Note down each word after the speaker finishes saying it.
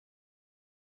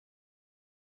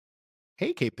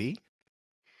Hey, KP.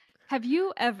 Have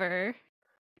you ever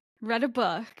read a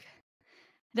book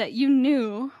that you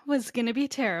knew was going to be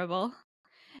terrible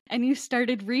and you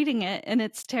started reading it and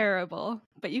it's terrible,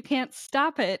 but you can't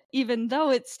stop it even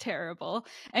though it's terrible,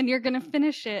 and you're going to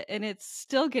finish it and it's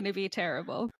still going to be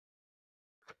terrible?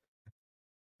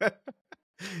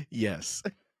 Yes.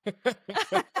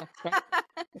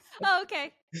 Oh,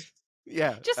 okay.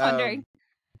 Yeah. Just wondering.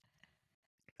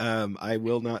 I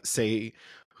will not say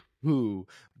who,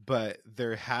 but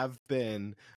there have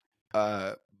been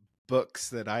books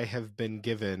that I have been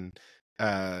given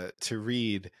to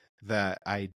read that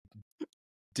I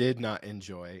did not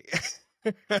enjoy.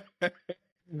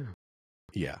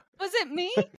 Yeah. Was it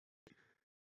me?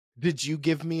 Did you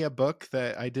give me a book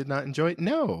that I did not enjoy?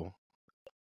 No.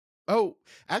 Oh,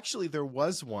 actually, there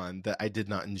was one that I did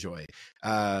not enjoy.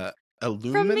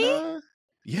 Illumina? From me?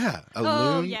 Yeah.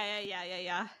 Oh,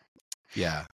 yeah.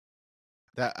 Yeah.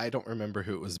 That I don't remember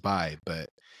who it was by, but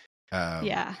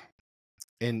Yeah.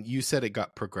 And you said it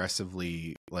got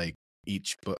progressively, like,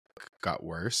 each book got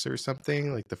worse or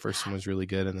something? Like, the first one was really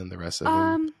good and then the rest of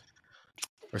them...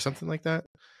 Or something like that?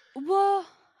 Well,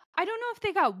 I don't know if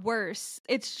they got worse.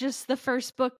 It's just the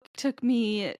first book took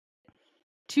me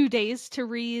 2 days to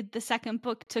read, the second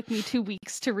book took me 2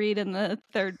 weeks to read, and the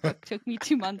third book took me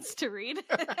 2 months to read.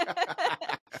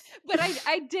 But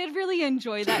I did really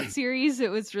enjoy that series. It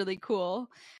was really cool.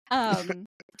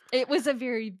 It was a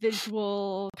very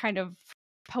visual, kind of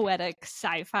poetic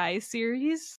sci-fi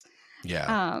series.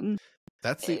 Yeah.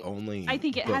 That's the only I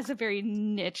think it book. has a very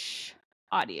niche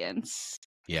audience.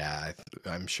 Yeah,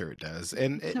 I'm sure it does.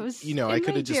 And, Those I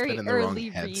could have just been in the wrong early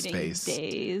reading headspace.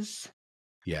 days.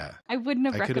 Yeah. I wouldn't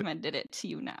have recommended it to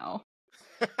you now.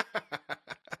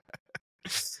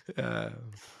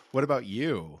 What about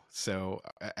you? So,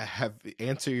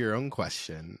 answer your own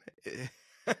question.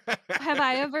 Have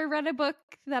I ever read a book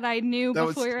that I knew that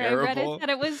before I read it that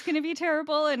it was going to be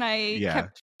terrible, and I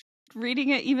kept reading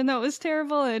it even though it was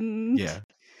terrible? And yeah.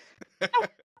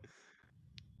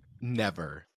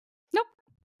 Never. Nope.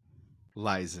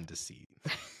 Lies and deceit.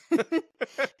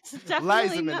 It's Liza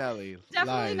definitely Minnelli.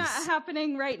 Definitely not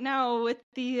happening right now with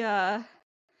the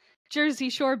Jersey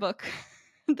Shore book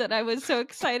that I was so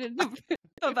excited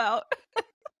about.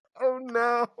 Oh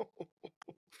no!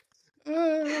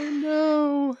 Oh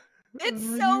no! It's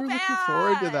you so were bad. Looking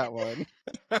forward to that one.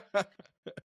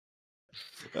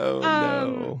 Oh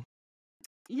no!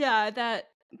 Yeah,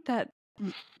 that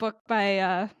book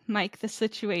by Mike the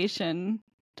Situation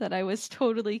that I was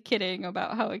totally kidding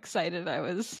about how excited I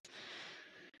was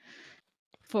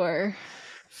for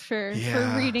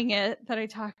reading it, that I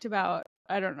talked about,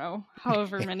 I don't know,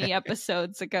 however many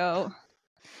episodes ago.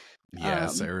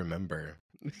 Yes, I remember.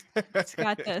 It's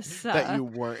got this that you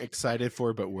weren't excited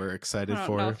for, but were excited for. I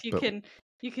don't know if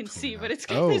you can see, but it's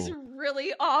got this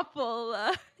really awful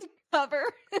cover.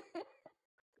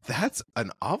 That's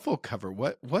an awful cover.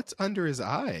 What's under his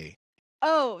eye?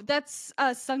 Oh, that's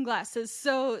sunglasses.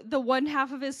 So the one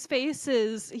half of his face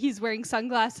is he's wearing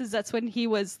sunglasses. That's when he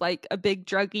was like a big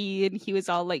druggie and he was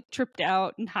all like tripped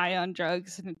out and high on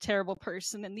drugs and a terrible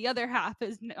person. And the other half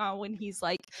is now when he's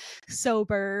like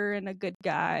sober and a good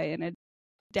guy and a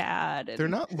dad. And... They're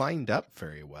not lined up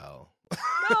very well.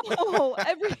 No,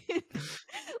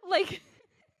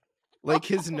 like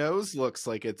his nose looks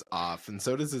like it's off, and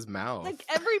so does his mouth. Like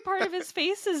every part of his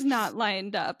face is not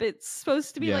lined up. It's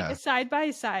supposed to be like a side by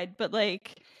side, but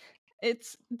like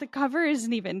the cover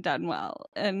isn't even done well,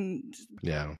 and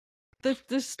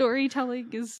the storytelling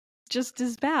is just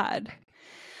as bad.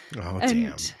 Oh,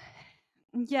 damn.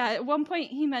 Yeah, at one point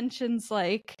he mentions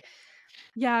like,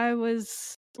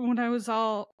 when I was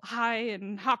all high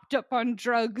and hopped up on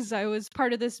drugs, I was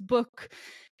part of this book.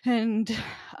 And,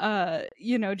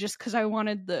 just because I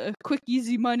wanted the quick,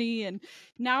 easy money. And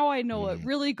now I know what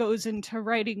really goes into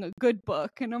writing a good book.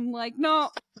 And I'm like,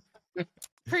 no,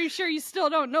 pretty sure you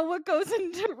still don't know what goes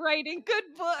into writing good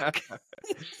book.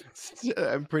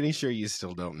 I'm pretty sure you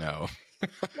still don't know.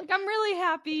 Like, I'm really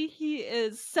happy he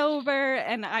is sober,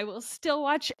 and I will still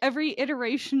watch every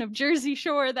iteration of Jersey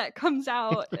Shore that comes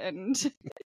out. And,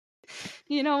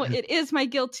 it is my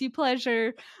guilty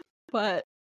pleasure, but...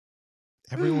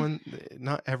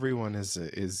 Not everyone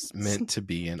is meant to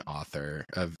be an author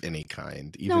of any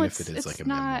kind, even if it is like a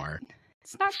memoir.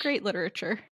 It's not great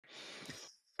literature.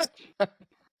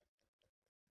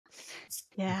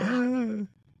 Yeah.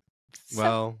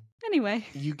 Well, anyway,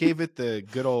 you gave it the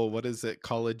good old, what is it,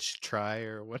 college try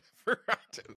or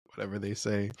whatever they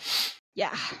say.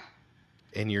 Yeah.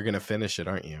 And you're gonna finish it,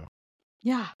 aren't you?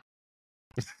 Yeah.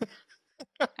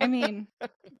 I mean,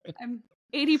 I'm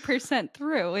 80%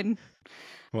 through, and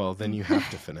well, then you have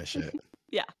to finish it.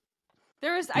 Yeah.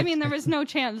 There was no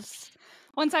chance.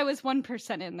 Once I was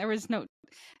 1% in, there was no.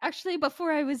 Actually,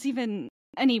 before I was even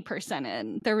any percent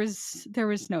in, there was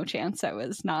no chance I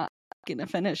was not gonna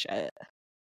finish it.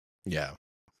 Yeah.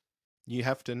 You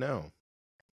have to know.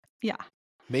 Yeah.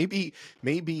 Maybe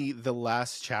the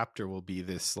last chapter will be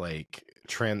this like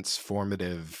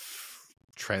transformative,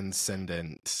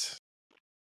 transcendent.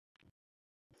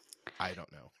 I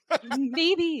don't know.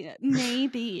 maybe.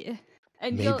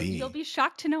 And Maybe. you'll be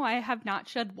shocked to know I have not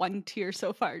shed one tear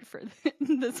so far for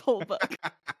this whole book.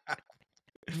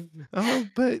 Oh,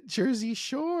 but Jersey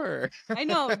Shore. I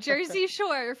know, Jersey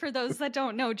Shore, for those that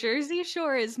don't know, Jersey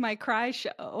Shore is my cry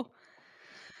show.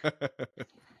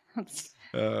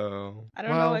 Oh. I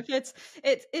don't know if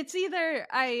it's either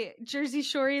Jersey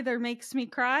Shore either makes me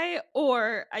cry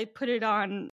or I put it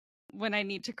on when I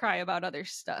need to cry about other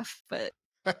stuff, but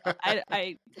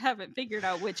I haven't figured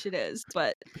out which it is,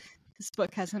 but this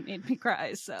book hasn't made me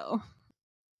cry, so.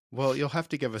 Well, you'll have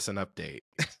to give us an update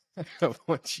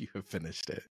once you have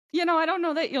finished it. I don't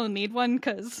know that you'll need one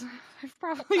because I've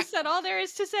probably said all there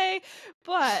is to say,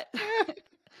 but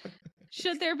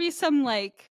should there be some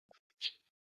like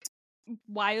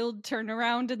wild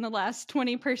turnaround in the last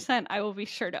 20%, I will be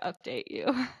sure to update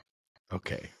you.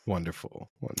 Okay, wonderful.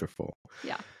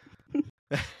 Yeah.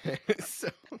 So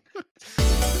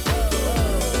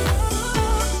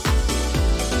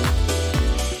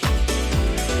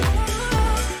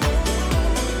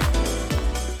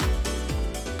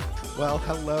well,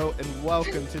 hello and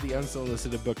welcome to the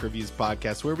Unsolicited Book Reviews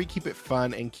podcast, where we keep it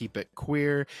fun and keep it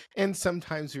queer, and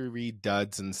sometimes we read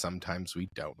duds and sometimes we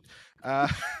don't.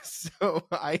 So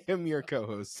I am your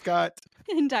co-host, Scott.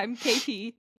 And I'm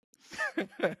KP.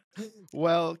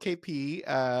 Well, KP,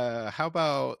 how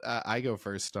about I go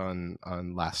first on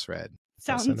Last Read?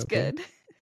 Sounds good.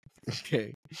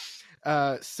 Okay.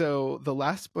 So the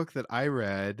last book that I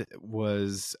read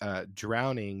was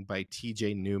Drowning by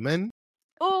T.J. Newman.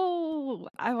 Oh,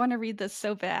 I want to read this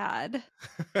so bad.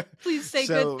 Please say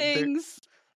good things.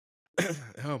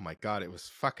 Oh my God, it was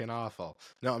fucking awful.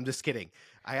 No, I'm just kidding.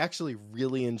 I actually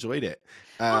really enjoyed it.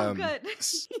 Oh, good.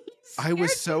 I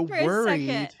was so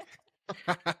worried.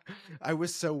 I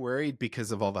was so worried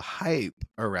because of all the hype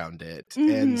around it.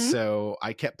 Mm-hmm. And so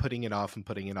I kept putting it off.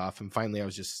 And finally I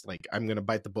was just like, I'm going to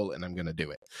bite the bullet and I'm going to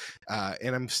do it.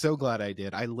 And I'm so glad I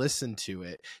did. I listened to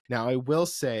it. Now, I will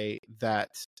say that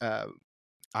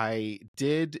I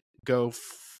did go,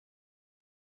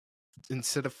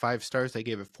 instead of 5 stars, I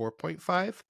gave it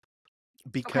 4.5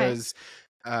 because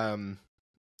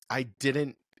I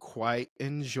didn't quite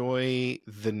enjoy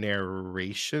the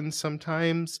narration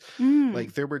sometimes.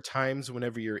 Like there were times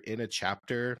whenever you're in a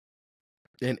chapter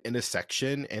in a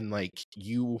section and like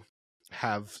you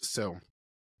have, so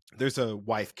there's a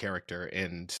wife character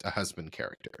and a husband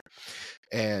character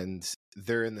and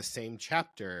they're in the same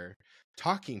chapter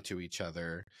talking to each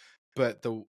other, but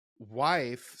the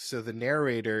wife, so the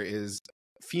narrator is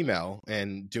female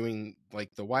and doing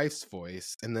like the wife's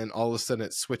voice, and then all of a sudden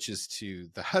it switches to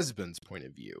the husband's point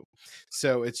of view,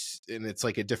 so it's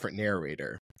like a different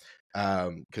narrator,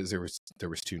 because there was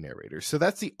 2 narrators. So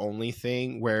that's the only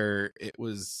thing where it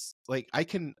was like I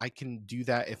can do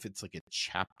that if it's like a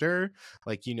chapter,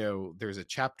 like there's a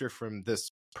chapter from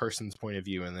this person's point of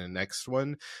view and then the next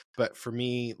one, but for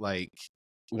me, like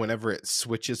whenever it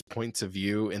switches points of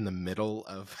view in the middle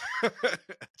of a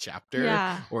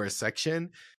chapter or a section,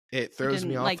 it throws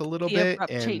me off a little bit.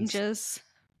 And changes.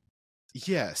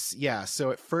 Yes. Yeah.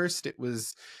 So at first it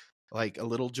was like a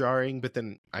little jarring, but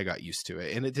then I got used to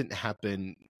it and it didn't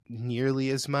happen nearly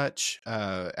as much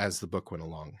as the book went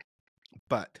along.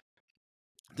 But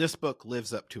this book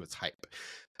lives up to its hype.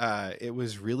 It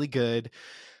was really good.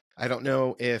 I don't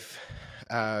know if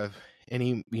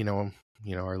any,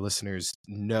 our listeners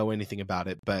know anything about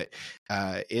it, but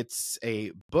it's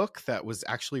a book that was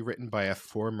actually written by a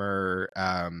former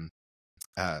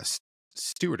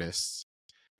stewardess.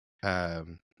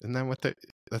 Isn't that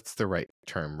that's the right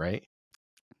term, right?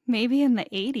 Maybe in the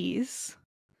 80s.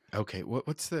 Okay,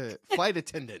 what's the flight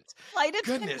attendant? Flight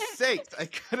attendant. Goodness sakes, I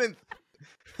couldn't.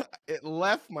 It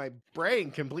left my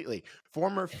brain completely.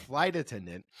 Former flight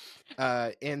attendant,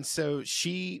 and so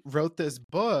she wrote this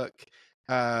book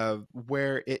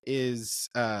where it is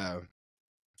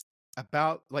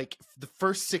about like the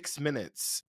first 6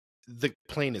 minutes the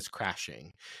plane is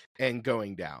crashing and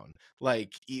going down,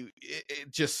 like it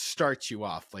just starts you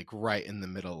off like right in the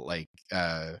middle, like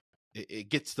it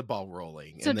gets the ball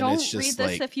rolling. So and then don't it's just read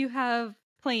this if you have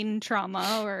plane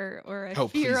trauma or a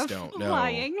fear of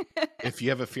flying. No. If you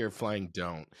have a fear of flying,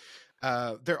 don't.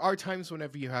 There are times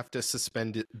whenever you have to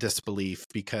suspend disbelief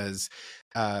because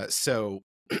so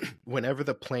whenever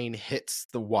the plane hits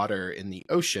the water in the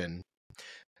ocean,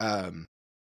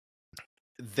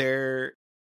 there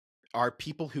are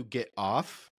people who get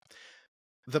off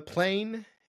the plane,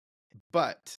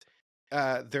 but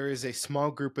there is a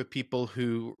small group of people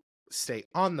who stay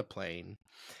on the plane.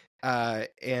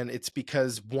 And it's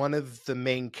because one of the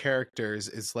main characters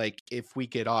is like, if we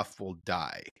get off, we'll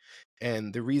die.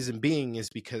 And the reason being is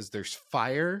because there's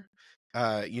fire,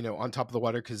 on top of the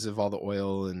water because of all the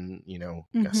oil and,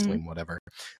 gasoline, whatever.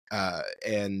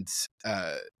 And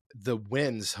the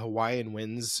winds, Hawaiian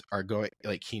winds, are going,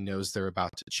 like, he knows they're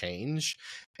about to change.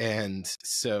 And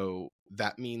so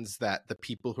that means that the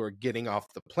people who are getting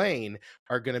off the plane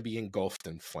are going to be engulfed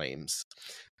in flames.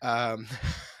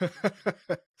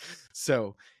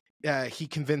 So he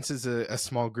convinces a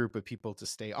small group of people to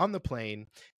stay on the plane,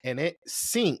 and it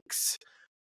sinks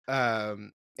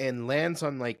and lands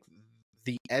on like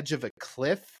the edge of a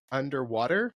cliff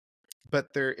underwater,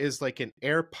 but there is like an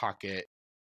air pocket,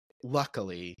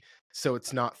 luckily, so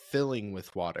it's not filling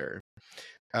with water.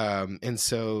 And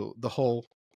so the whole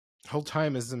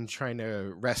time is them trying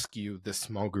to rescue this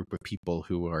small group of people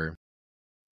who are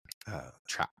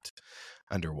trapped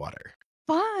underwater.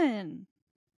 Fun.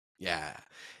 Yeah,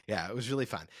 it was really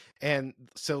fun. And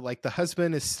so like the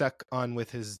husband is stuck on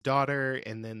with his daughter,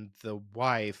 and then the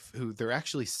wife, who they're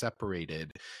actually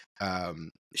separated,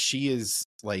 she is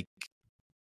like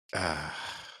I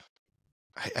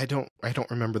don't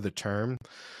remember the term,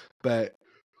 but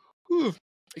I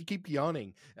keep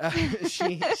yawning.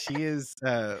 She is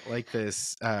like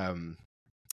this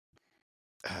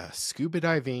scuba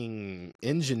diving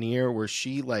engineer, where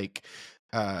she like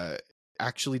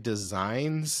actually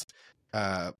designs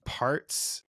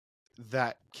parts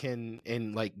that can,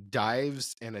 and like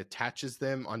dives and attaches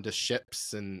them onto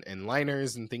ships and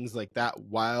liners and things like that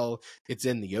while it's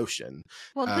in the ocean.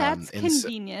 Well, that's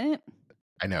convenient.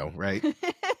 I know, right?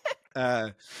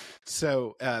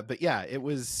 But yeah, it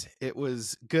was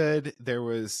good. There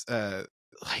was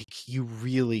like, you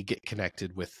really get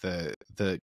connected with the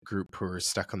group who are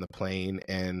stuck on the plane,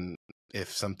 and if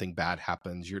something bad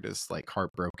happens, you're just like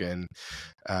heartbroken,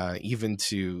 even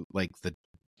to like the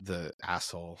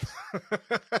asshole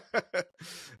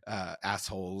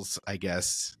assholes, I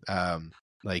guess.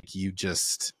 Like, you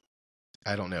just,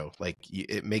 I don't know, like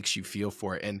it makes you feel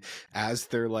for it. And as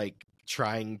they're like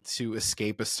trying to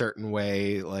escape a certain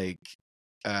way, like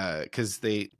because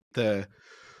the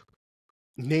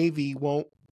Navy won't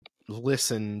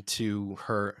listen to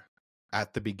her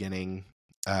at the beginning,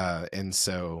 and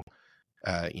so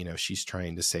she's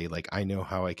trying to say like, I know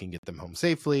how I can get them home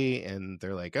safely, and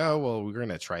they're like, oh well, we're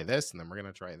gonna try this, and then we're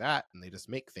gonna try that, and they just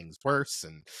make things worse.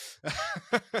 And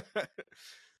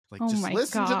like, just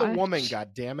listen to the woman, god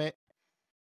damn it.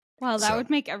 Well, that would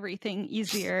make everything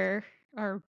easier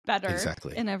or better,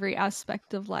 exactly, in every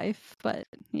aspect of life, but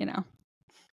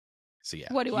so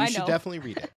yeah, what do I know? You should definitely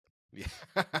read it. Yeah.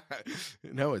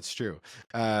 No, it's true.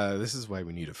 This is why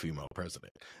we need a female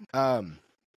president.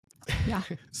 Yeah.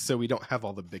 So we don't have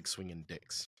all the big swinging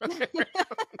dicks.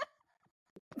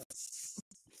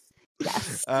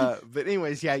 Yes. But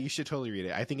anyways, yeah, you should totally read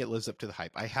it. I think it lives up to the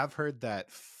hype. I have heard that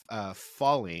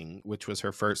Falling, which was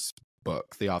her first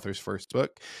book, the author's first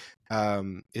book,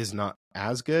 is not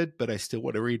as good, but I still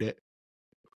want to read it.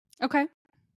 Okay.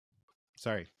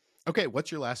 Sorry. Okay,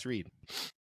 what's your last read?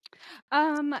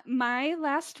 My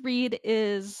last read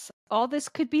is All This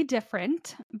Could Be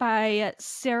Different by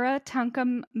Sarah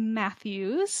Tunkham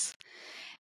Matthews.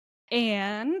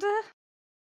 And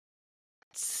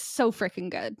so freaking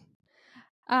good.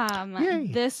 Yay.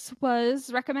 This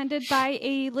was recommended by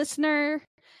a listener,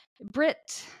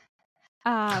 Britt.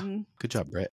 Good job,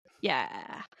 Britt.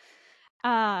 Yeah.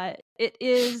 It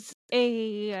is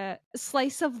a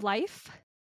slice of life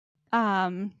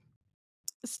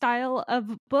style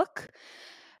of book,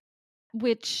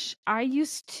 which I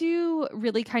used to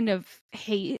really kind of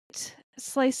hate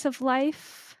slice of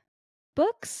life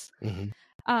books,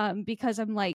 because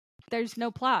I'm like, there's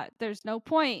no plot, there's no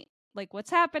point, like,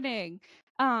 what's happening?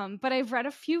 But I've read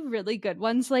a few really good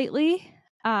ones lately,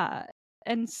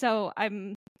 and so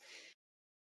I'm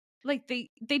like,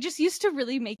 they just used to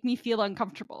really make me feel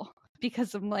uncomfortable,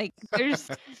 because I'm like,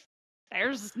 there's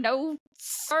no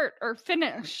start or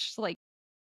finish, like,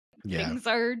 things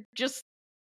are just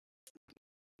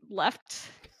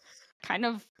left kind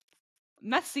of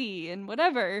messy and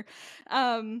whatever.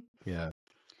 But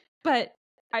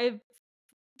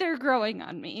they're growing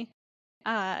on me.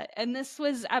 And this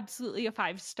was absolutely a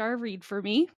 5-star read for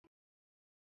me.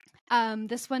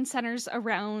 This one centers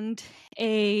around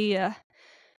a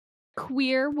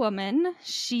queer woman.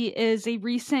 She is a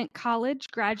recent college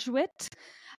graduate,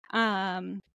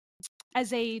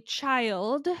 As a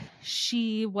child,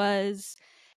 she was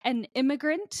an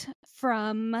immigrant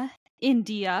from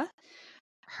India.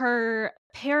 Her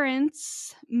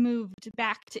parents moved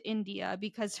back to India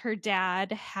because her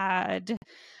dad had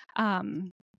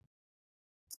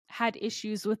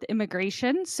issues with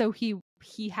immigration, so he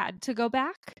had to go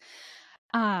back.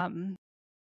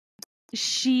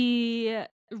 She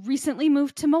recently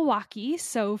moved to Milwaukee,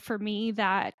 so for me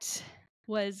that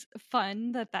was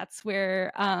fun. That's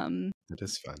where It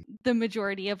is fun. the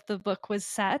majority of the book was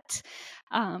set.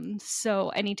 So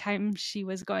anytime she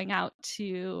was going out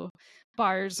to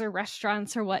bars or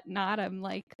restaurants or whatnot, I'm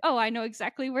like, oh, I know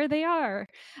exactly where they are.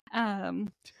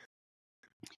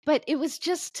 But it was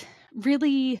just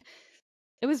really,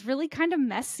 it was really kind of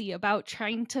messy about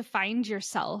trying to find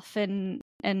yourself, and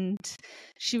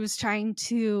she was trying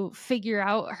to figure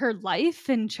out her life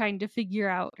and trying to figure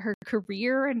out her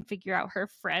career and figure out her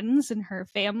friends and her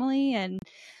family and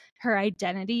her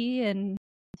identity. And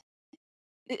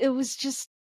it was just,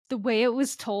 the way it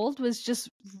was told was just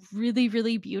really,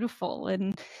 really beautiful.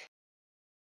 And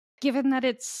given that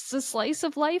it's a slice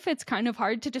of life, it's kind of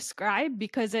hard to describe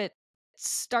because it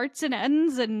starts and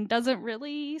ends and doesn't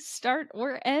really start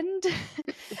or end.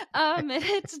 And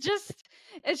it's just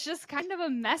kind of a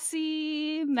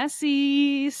messy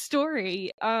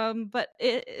story. But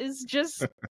it is just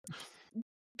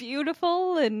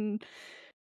beautiful. And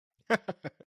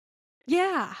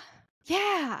yeah.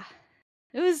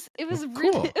 It was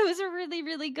really Cool. it was a really,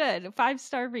 really good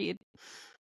 5-star read.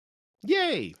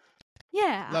 Yay!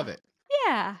 Yeah. Love it.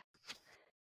 Yeah.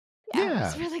 It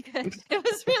was really good. It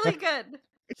was really good.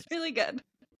 It's really good.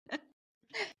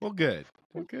 Well, good.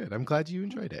 I'm glad you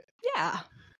enjoyed it. Yeah.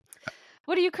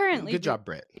 What are you currently Good job,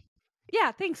 Britt.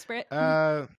 Yeah, thanks, Britt.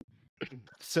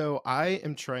 So I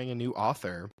am trying a new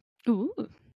author. Ooh.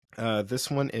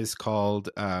 This one is called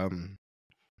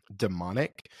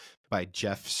Demonic by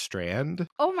Jeff Strand.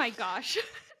 Oh my gosh.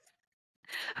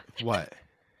 What?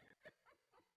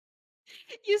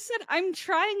 You said I'm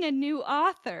trying a new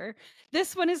author.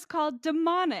 This one is called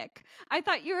Demonic. I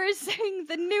thought you were saying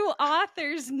the new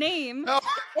author's name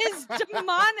is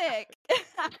Demonic.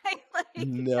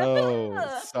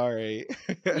 No, sorry.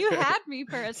 You had me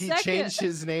for a second. He changed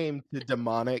his name to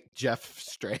Demonic Jeff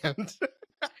Strand.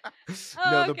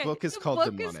 No, the book is called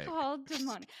Demonic. Is called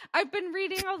Demonic. I've been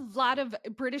reading a lot of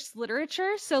British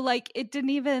literature, so it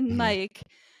didn't even like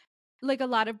a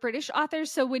lot of British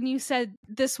authors. So when you said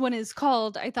this one is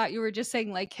called, I thought you were just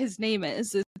saying his name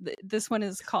is. This one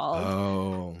is called.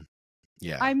 Oh,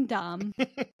 yeah. I'm dumb.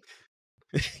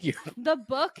 The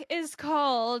book is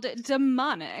called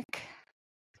Demonic.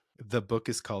 The book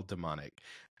is called Demonic.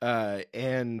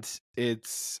 And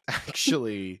it's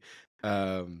actually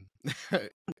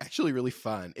actually really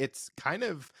fun. It's kind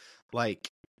of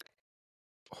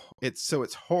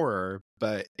it's horror,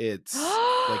 but it's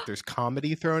there's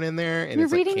comedy thrown in there, and You're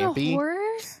it's reading campy. A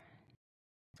horror?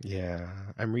 Yeah,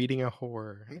 I'm reading a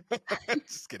horror.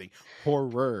 Just kidding.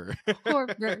 Horror.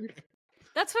 Horror.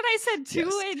 That's what I said too.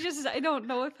 Yes. I don't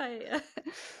know if I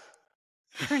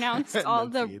pronounced all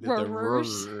the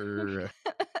rurs.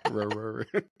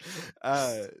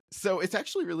 So it's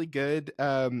actually really good.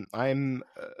 I'm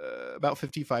about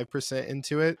 55%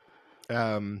 into it.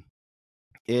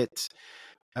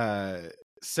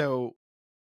 So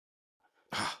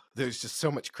there's just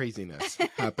so much craziness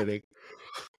happening.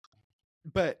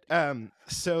 But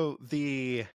so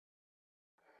the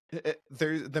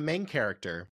main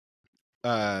character,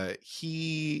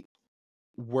 he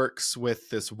works with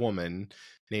this woman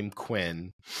named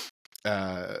Quinn,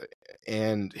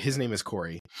 and his name is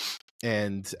Corey,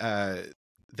 and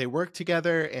they work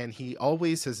together, and he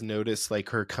always has noticed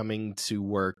her coming to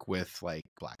work with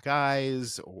black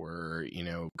eyes, or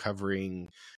covering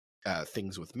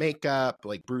things with makeup,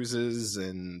 like bruises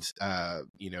and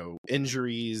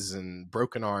injuries and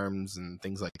broken arms and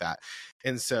things like that.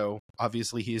 And so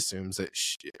obviously he assumes that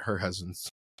her husband's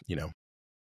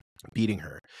beating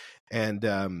her, and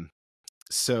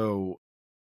so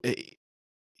they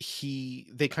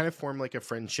kind of form a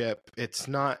friendship. It's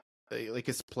not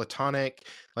it's platonic.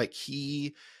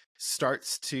 He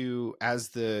starts to, as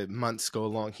the months go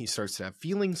along, he starts to have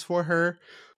feelings for her,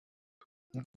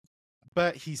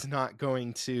 but he's not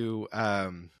going to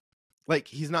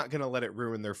he's not going to let it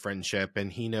ruin their friendship,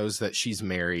 and he knows that she's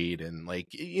married, and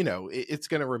it's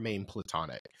going to remain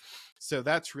platonic. So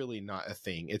that's really not a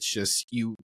thing. It's just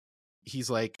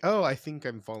he's like, oh, I think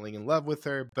I'm falling in love with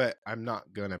her, but I'm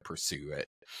not going to pursue it.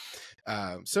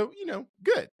 So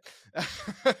good.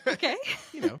 Okay.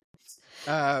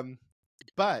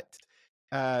 But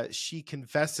she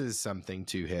confesses something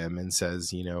to him and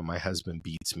says, my husband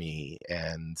beats me.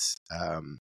 And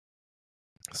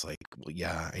it's like, well,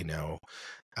 yeah, I know.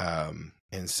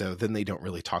 And so then they don't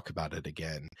really talk about it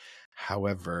again.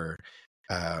 However,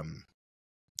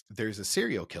 there's a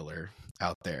serial killer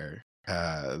out there,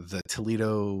 the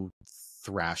Toledo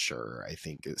Thrasher, I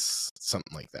think is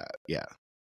something like that. Yeah.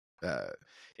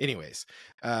 Anyways,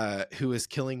 who is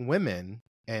killing women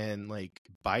and like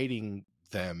biting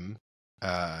them.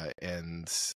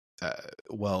 And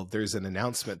well, there's an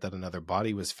announcement that another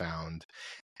body was found,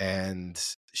 and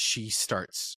she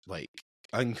starts like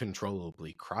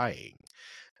uncontrollably crying.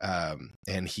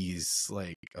 And he's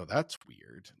like, oh, that's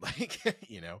weird. Like,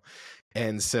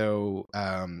 and so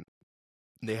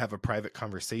they have a private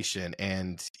conversation,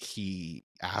 and he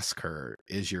asks her,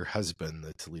 is your husband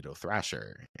the Toledo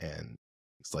Thrasher? And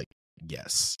it's like,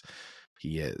 yes,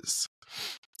 he is.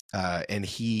 And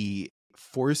he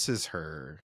forces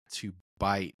her to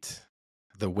bite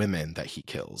the women that he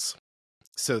kills,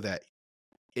 so that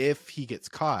if he gets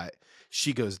caught,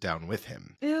 she goes down with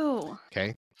him. Ew.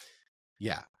 Okay.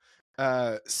 Yeah.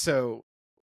 So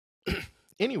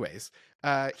anyways,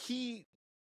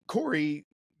 Corey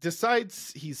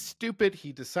decides he's stupid.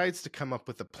 He decides to come up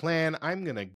with a plan. I'm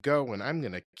going to go and I'm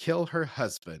going to kill her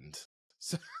husband.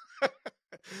 So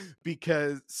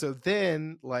so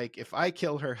then, like, if I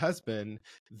kill her husband,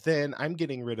 then I'm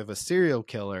getting rid of a serial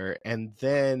killer and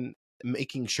then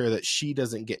making sure that she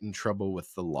doesn't get in trouble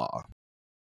with the law.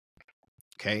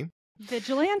 Okay.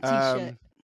 Vigilante shit.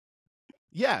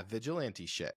 Yeah, vigilante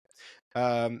shit.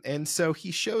 And so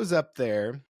he shows up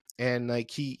there, and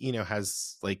like he,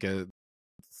 has like a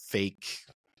fake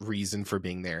reason for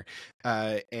being there.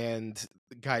 And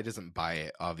the guy doesn't buy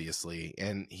it, obviously.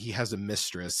 And he has a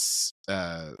mistress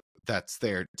that's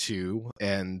there too.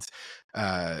 And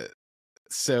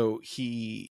so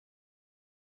he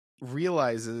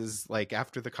realizes, like,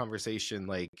 after the conversation,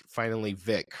 like, finally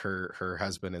Vic, her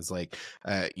husband, is like,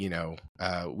 you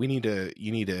need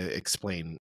to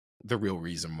explain the real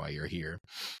reason why you're here.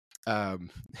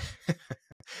 And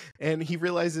he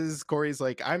realizes Corey's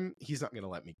like, he's not gonna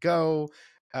let me go.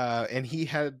 And he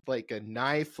had like a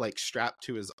knife like strapped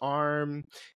to his arm.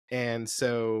 And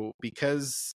so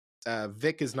because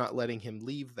Vic is not letting him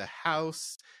leave the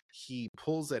house, he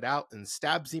pulls it out and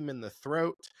stabs him in the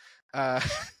throat. I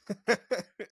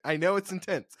know it's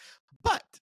intense, but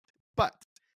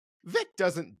Vic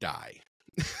doesn't die.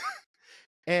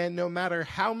 And no matter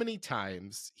how many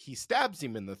times he stabs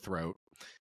him in the throat,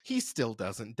 he still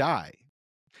doesn't die.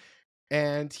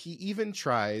 And he even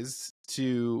tries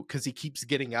to, because he keeps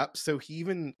getting up, so he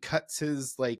even cuts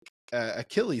his like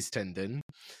Achilles tendon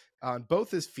on both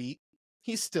his feet.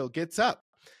 He still gets up.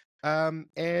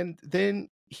 And then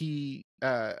he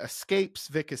escapes.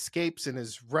 Vic escapes and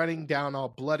is running down all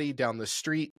bloody down the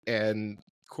street. And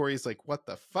Corey's like, what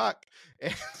the fuck?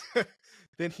 And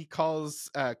then he calls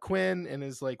Quinn and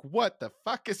is like, what the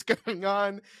fuck is going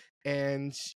on?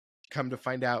 And come to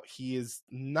find out, he is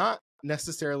not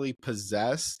necessarily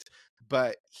possessed,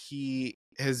 but he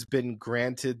has been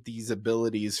granted these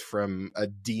abilities from a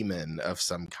demon of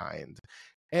some kind.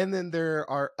 And then there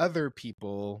are other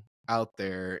people out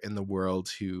there in the world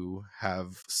who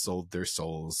have sold their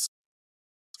souls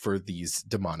for these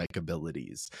demonic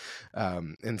abilities.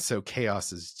 And so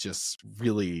chaos is just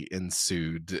really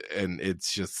ensued, and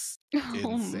it's just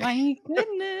Oh insane. my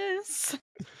goodness.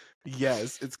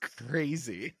 Yes, it's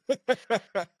crazy.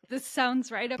 This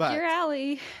sounds right up your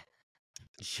alley.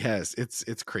 Yes,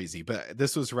 it's crazy. But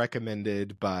this was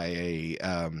recommended by a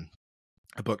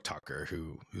book talker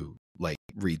who like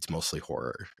reads mostly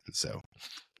horror,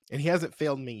 and he hasn't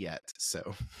failed me yet.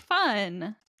 So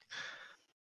fun.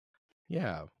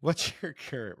 Yeah. What's your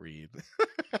current read?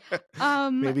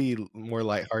 Maybe more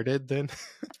lighthearted then?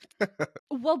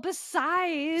 Well,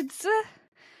 besides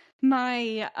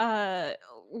my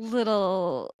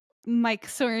little Mike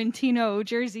Sorrentino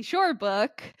Jersey Shore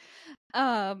book,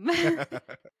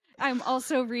 I'm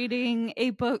also reading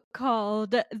a book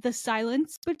called The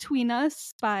Silence Between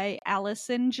Us by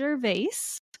Allison Gervais.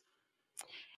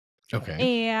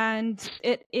 Okay. And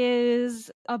it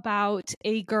is about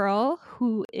a girl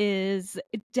who is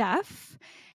deaf,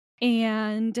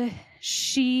 and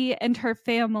she and her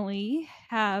family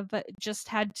have just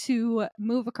had to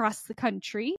move across the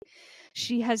country.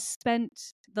 She has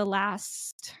spent the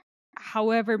last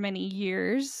however many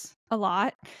years, a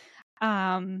lot,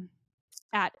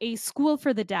 at a school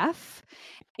for the deaf,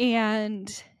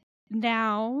 and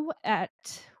now at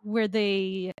where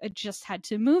they just had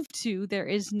to move to, there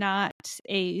is not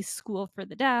a school for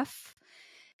the deaf,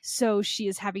 so she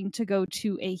is having to go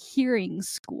to a hearing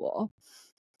school.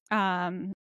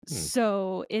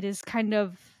 So it is kind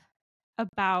of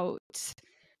about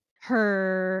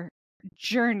her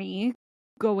journey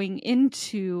going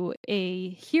into a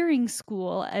hearing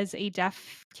school as a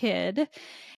deaf kid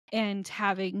and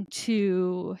having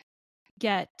to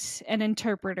get an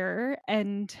interpreter,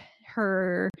 and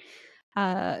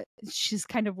she's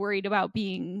kind of worried about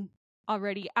being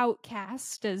already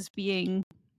outcast as being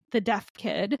the deaf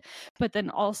kid, but then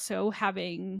also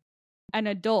having an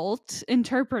adult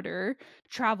interpreter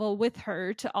travel with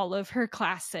her to all of her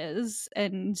classes,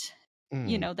 and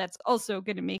that's also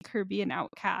going to make her be an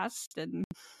outcast, and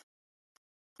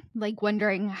like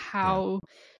wondering how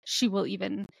she will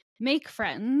even make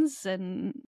friends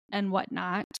and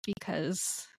whatnot,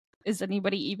 because is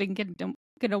anybody even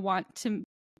gonna want to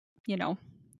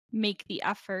make the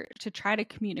effort to try to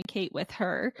communicate with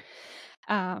her?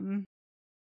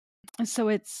 So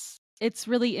it's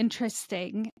really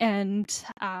interesting. And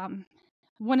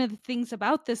one of the things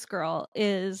about this girl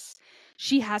is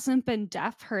she hasn't been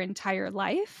deaf her entire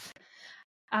life.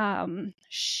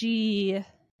 She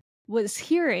was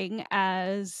hearing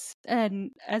as a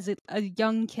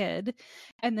young kid,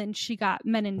 and then she got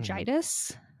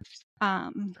meningitis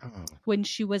when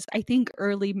she was, I think,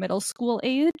 early middle school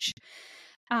age.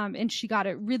 And she got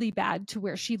it really bad to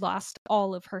where she lost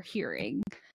all of her hearing.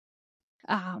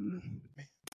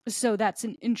 So that's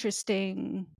an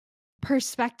interesting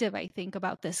perspective, I think,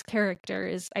 about this character.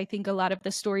 Is I think a lot of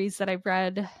the stories that I've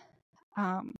read,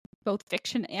 both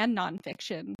fiction and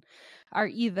nonfiction, are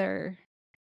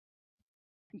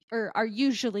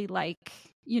usually like,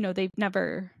 they've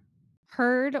never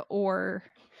heard or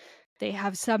they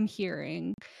have some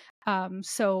hearing.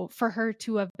 So for her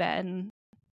to have been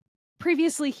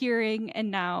previously hearing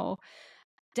and now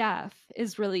deaf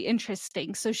is really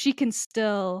interesting. So she can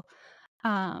still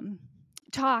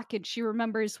talk, and she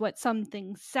remembers what some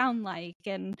things sound like,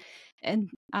 and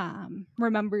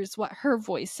remembers what her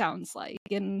voice sounds like,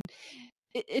 and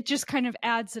it just kind of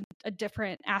adds a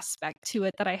different aspect to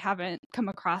it that I haven't come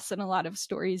across in a lot of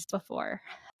stories before.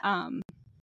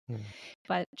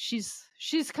 But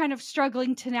she's kind of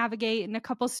struggling to navigate, and a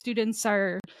couple students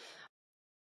are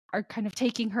kind of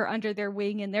taking her under their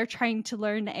wing, and they're trying to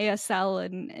learn ASL,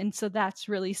 and so that's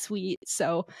really sweet.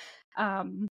 So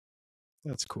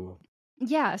that's cool.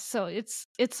 Yeah, so it's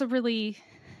a really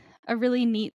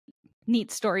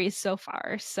neat story so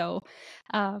far. So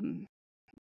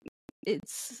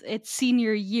it's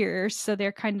senior year, so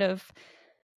they're kind of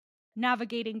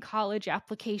navigating college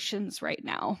applications right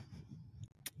now.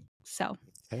 So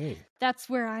that's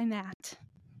where I'm at.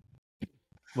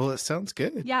 Well, it sounds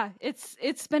good. Yeah,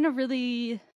 it's been a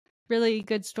really, really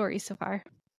good story so far.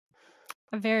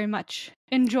 I'm very much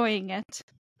enjoying it.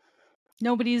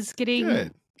 Nobody's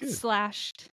getting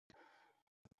slashed.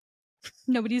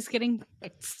 Nobody's getting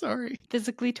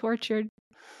physically tortured.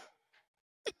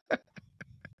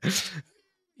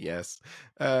 Yes.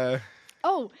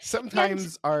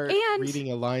 Sometimes our reading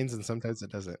aligns and sometimes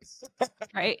it doesn't.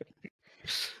 Right.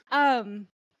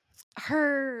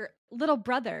 Her little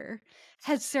brother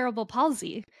has cerebral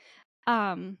palsy.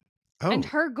 And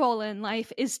her goal in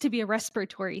life is to be a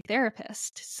respiratory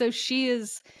therapist. So she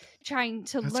is trying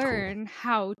to learn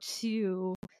how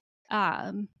to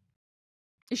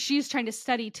she's trying to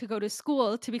study to go to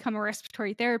school to become a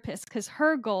respiratory therapist, because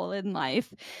her goal in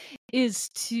life is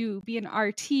to be an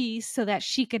RT so that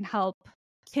she can help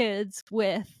kids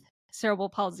with cerebral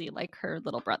palsy like her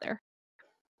little brother.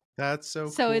 That's so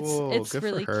cool. So it's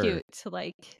really cute to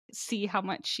like see how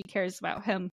much she cares about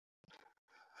him.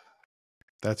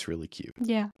 That's really cute.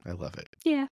 Yeah. I love it.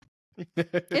 Yeah.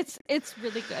 It's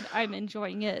really good. I'm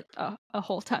enjoying it a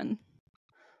whole ton.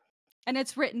 And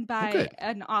it's written by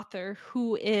an author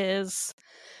who is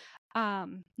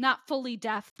not fully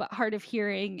deaf but hard of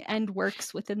hearing, and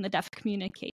works within the deaf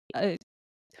community.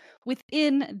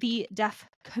 Within the deaf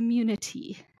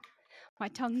community. My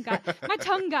tongue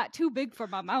got too big for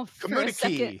my mouth for a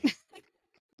second.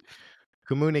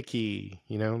 Community,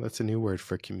 that's a new word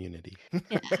for community.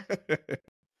 Yeah.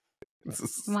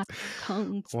 My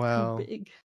tongue's too big.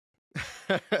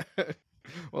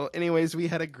 Well, anyways, we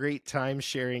had a great time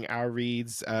sharing our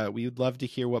reads. We would love to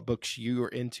hear what books you are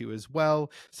into as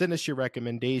well. Send us your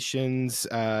recommendations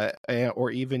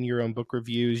or even your own book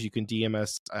reviews. You can DM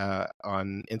us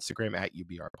on Instagram at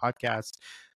UBR Podcast.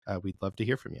 We'd love to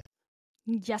hear from you.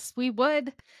 Yes, we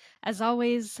would. As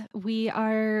always, we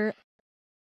are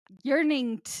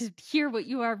yearning to hear what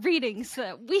you are reading so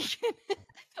that we can...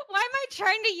 Why am I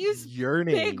trying to use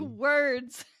big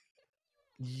words?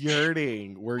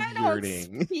 Yearning. We're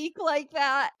yearning. Don't speak like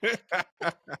that.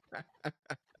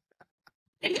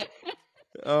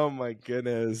 Oh my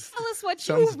goodness. Tell us what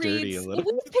Sounds you dirty read. a So little.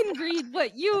 we can read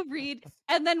what you read,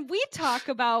 and then we talk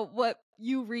about what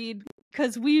you read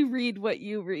because we read what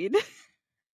you read.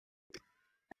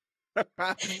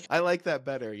 I like that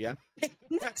better. Yeah.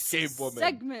 Next Cave woman.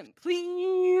 segment,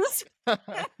 please.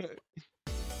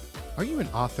 Are you an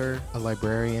author, a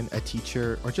librarian, a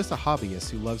teacher, or just a hobbyist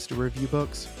who loves to review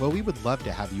books? Well, we would love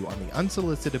to have you on the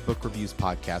Unsolicited Book Reviews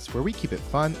podcast, where we keep it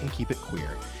fun and keep it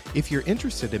queer. If you're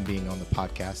interested in being on the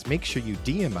podcast, make sure you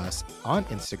DM us on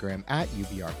Instagram at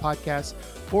UBR Podcast,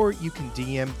 or you can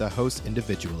DM the host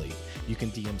individually. You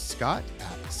can DM Scott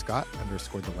at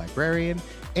Scott_the librarian,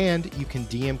 and you can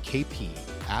DM KP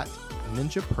at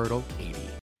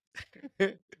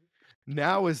NinjaPurtle80.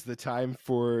 Now is the time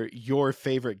for your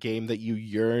favorite game that you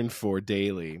yearn for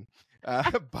daily.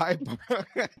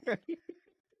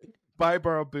 Buy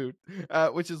Borrow Boot,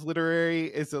 which is a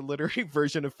literary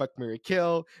version of Fuck, Marry,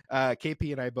 Kill.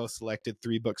 KP and I both selected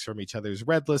 3 books from each other's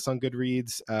read list on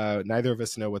Goodreads. Neither of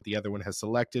us know what the other one has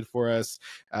selected for us.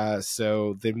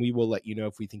 So then we will let you know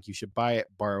if we think you should buy it,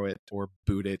 borrow it, or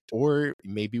boot it, or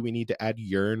maybe we need to add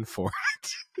yearn for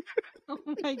it. Oh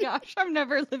my gosh, I'm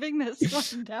never living this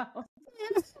one down.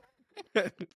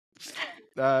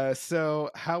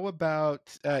 So how about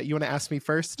you want to ask me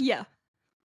first? Yeah.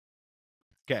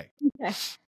 Okay.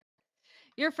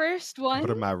 Your first one What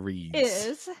are my reads?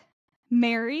 is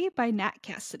Mary by Nat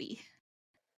Cassidy.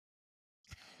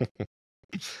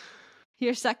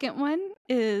 Your second one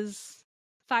is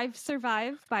 5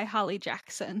 Survive by Holly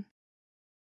Jackson.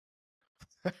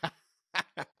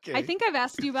 Okay. I think I've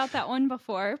asked you about that one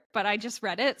before, but I just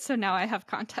read it, so now I have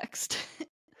context.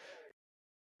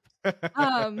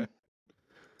 And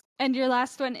your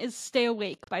last one is Stay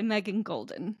Awake by Megan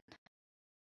Golden.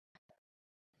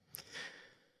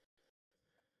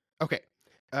 Okay.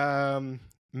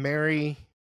 Mary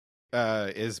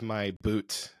is my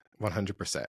boot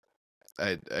 100%.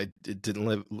 It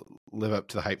didn't live up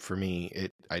to the hype for me.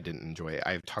 I didn't enjoy it.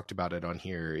 I've talked about it on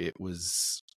here. It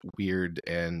was weird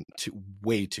and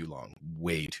way too long.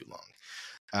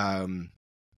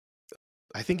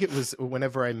 I think it was,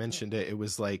 whenever I mentioned it, it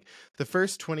was like the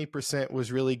first 20%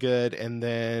 was really good, and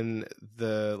then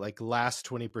the last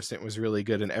 20% was really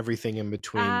good, and everything in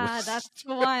between was That's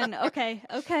the one. Okay.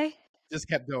 just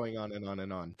kept going on and on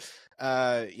and on.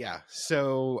 Yeah.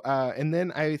 So and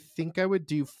then I think I would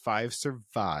do 5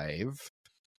 Survive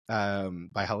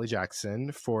by Holly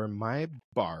Jackson for my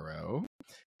borrow.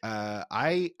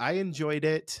 I enjoyed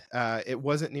it. It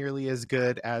wasn't nearly as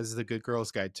good as The Good Girl's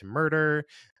Guide to Murder,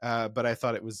 but I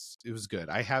thought it was good.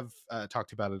 I have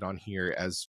talked about it on here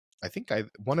as I think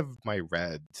one of my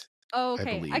read. Oh,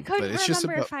 okay. I believe, I couldn't but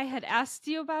remember if I had asked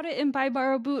you about it in Buy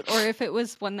Borrow Boot or if it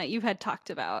was one that you had talked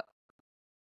about.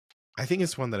 I think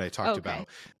it's one that I talked about.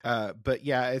 But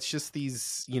yeah, it's just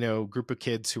these, group of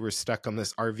kids who were stuck on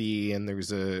this RV, and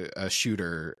there's a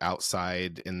shooter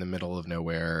outside in the middle of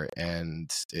nowhere and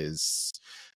is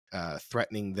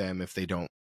threatening them if they don't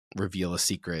reveal a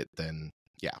secret. Then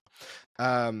yeah,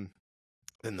 then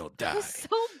they'll die. It was so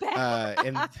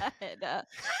bad.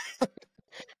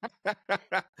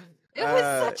 It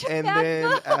was such a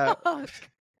bad book.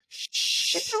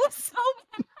 It was so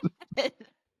bad.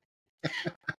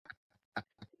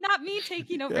 Not me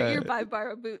taking over your Buy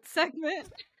Borrow Boot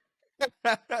segment.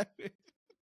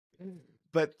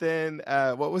 But then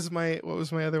what was my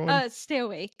other one? Stay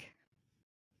Awake.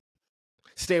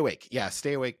 Stay Awake. Yeah,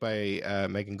 Stay Awake by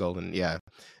Megan Golden. Yeah.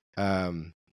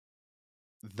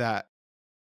 That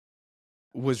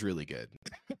was really good.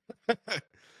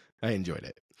 I enjoyed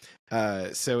it.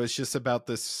 So it's just about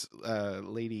this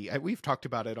lady. We've talked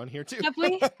about it on here too. Have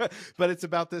we? But it's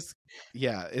about this.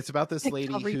 Yeah, it's about this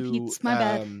lady who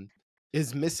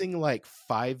is missing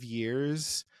 5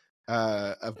 years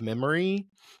of memory,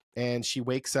 and she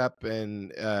wakes up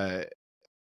and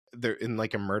they're in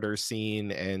a murder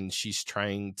scene, and she's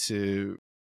trying to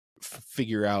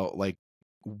figure out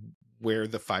where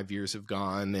the 5 years have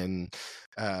gone and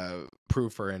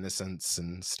prove her innocence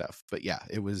and stuff. But yeah,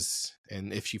 it was,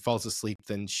 and if she falls asleep,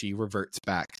 then she reverts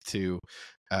back to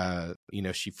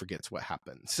she forgets what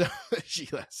happened, so she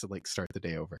has to start the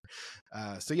day over.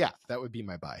 So yeah, that would be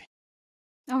my buy.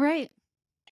 All right,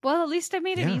 well, at least I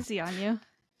made it easy on you.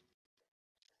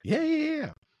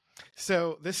 Yeah.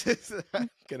 So this is I'm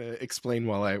gonna explain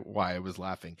why I was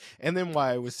laughing, and then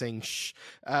why I was saying shh.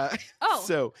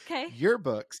 So okay. Your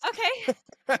books. Okay.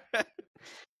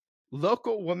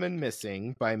 Local Woman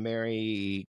Missing by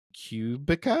Mary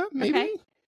Kubica, maybe.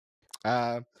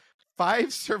 Okay.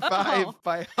 5 Survive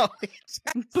by Holly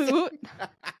Jackson. Boot.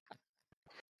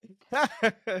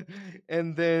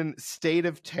 And then State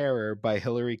of Terror by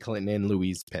Hillary Clinton and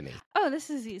Louise Penny. Oh, this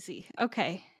is easy.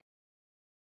 Okay.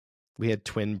 We had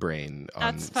twin brain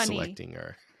on That's funny. selecting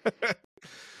our.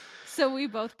 So we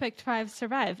both picked 5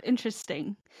 Survive.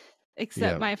 Interesting.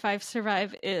 Except Yeah. my 5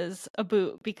 Survive is a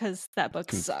boot because that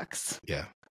book sucks. Yeah.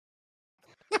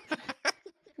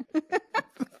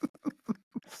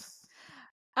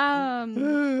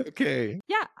 Okay.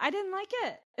 Yeah, I didn't like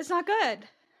it. It's not good.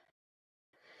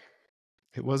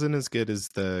 It wasn't as good as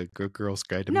the Good Girl's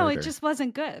Guide to No, Murder. it just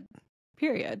wasn't good.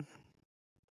 Period.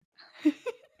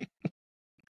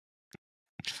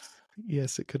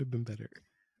 Yes, it could have been better.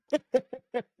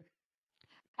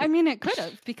 I mean, it could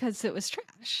have because it was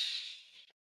trash.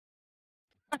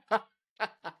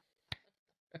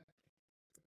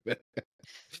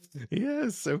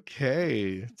 Yes,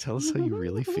 okay. Tell us how you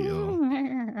really feel.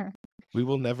 We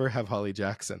will never have Holly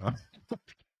Jackson on.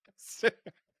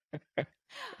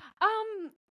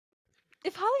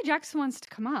 If Holly Jackson wants to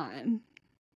come on,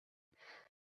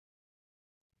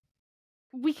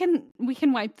 we can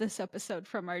wipe this episode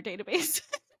from our database.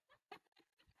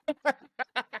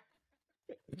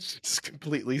 Just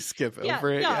completely skip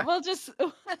over it. Yeah,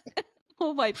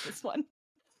 we'll wipe this one.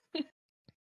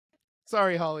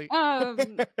 Sorry, Holly.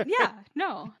 Yeah,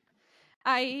 no.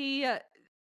 I'm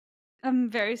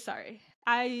very sorry.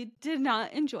 I did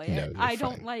not enjoy it. No, I you're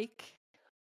don't fine. like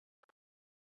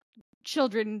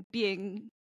children being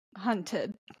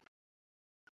hunted,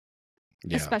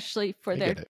 Yeah, especially for I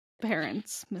their get it.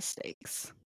 parents'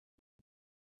 mistakes.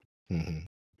 Mm-hmm.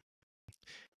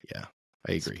 Yeah,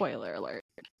 I agree. Spoiler alert.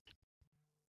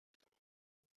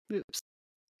 Oops.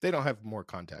 They don't have more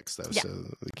context, though, Yeah. so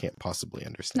they can't possibly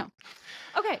understand.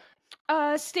 No. Okay.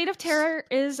 State of Terror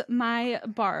is my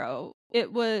borrow.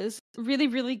 It was really,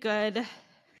 really good.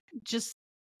 Just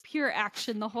pure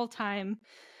action the whole time.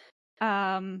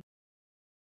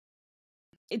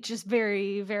 It's just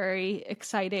very, very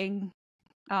exciting.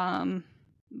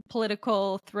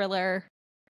 Political thriller.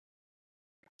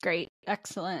 Great.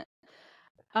 Excellent.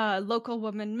 Local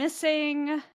Woman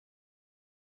Missing.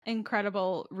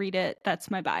 Incredible. Read it. That's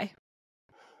my buy.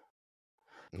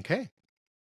 Okay.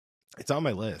 It's on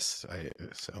my list.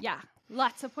 Yeah.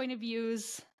 Lots of point of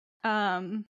views.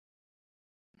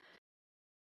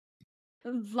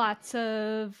 Lots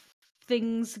of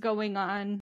things going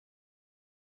on.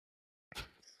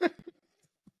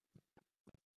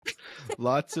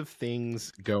 Lots of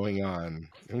things going on.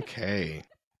 Okay.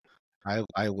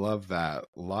 I love that.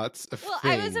 Lots of things.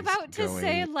 I was about to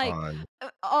say like on.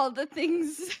 all the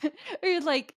things or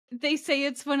like they say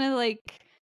it's one of like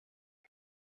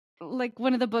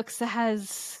one of the books that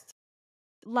has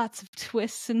lots of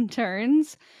twists and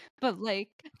turns, but like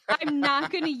I'm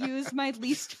not going to use my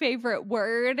least favorite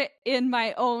word in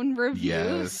my own review.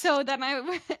 Yes. So then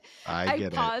I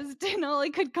get paused and all I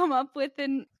could come up with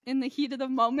in the heat of the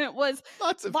moment was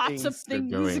lots of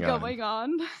things going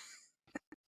on.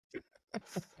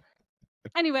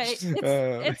 Anyway,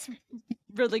 it's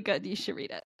really good. You should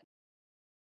read it.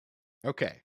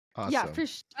 Okay. Awesome. Yeah,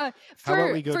 How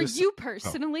about we go for to you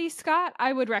personally, Scott,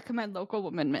 I would recommend Local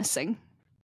Woman Missing.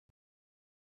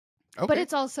 Okay. But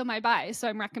it's also my buy, so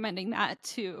I'm recommending that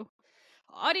to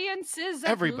audiences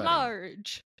at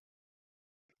large.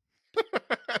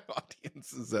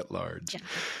 Audiences at large.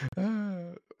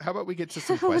 Yeah. How about we get to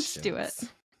some questions? Let's do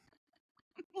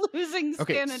it. Losing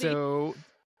sanity. Okay, so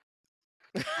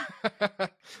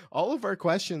all of our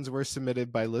questions were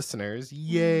submitted by listeners.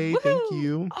 Yay, Woo-hoo! Thank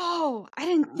you. Oh, I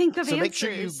didn't think of answers. So make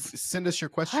sure you send us your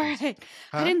questions. All right.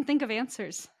 Huh? I didn't think of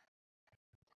answers.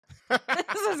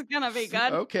 This is going to be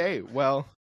good. Okay, well,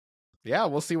 yeah,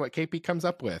 we'll see what KP comes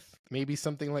up with. Maybe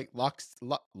something like lots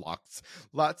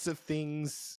of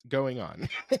things going on.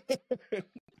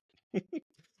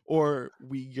 Or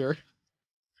you're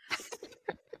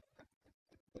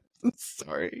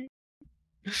sorry.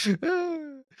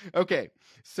 Okay,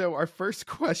 so our first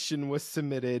question was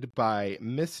submitted by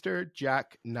Mr.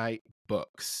 Jack Knight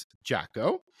Books.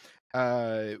 Jacko,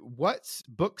 what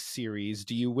book series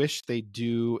do you wish they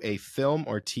do a film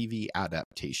or TV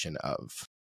adaptation of?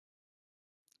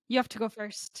 You have to go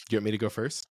first. Do you want me to go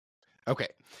first? Okay.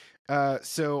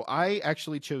 So I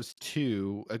actually chose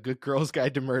 2. A Good Girl's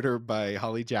Guide to Murder by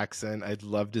Holly Jackson. I'd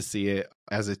love to see it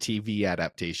as a TV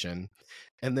adaptation.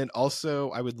 And then also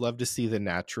I would love to see The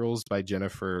Naturals by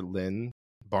Jennifer Lynn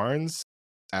Barnes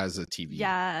as a TV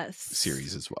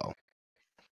series as well.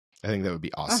 I think that would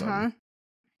be awesome. Uh-huh.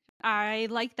 I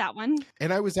like that one.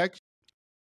 And I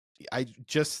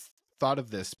just thought of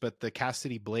this, but the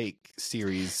Cassidy Blake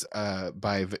series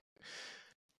by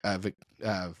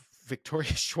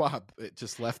Victoria Schwab, it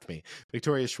just left me.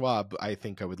 Victoria Schwab, I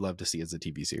think I would love to see as a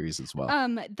TV series as well.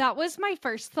 That was my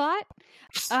first thought.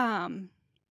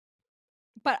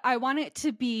 But I want it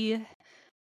to be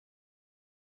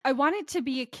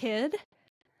a kid.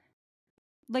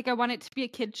 Like, I want it to be a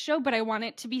kid's show, but I want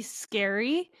it to be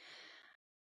scary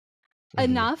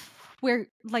enough where,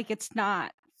 like, it's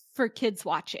not for kids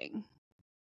watching.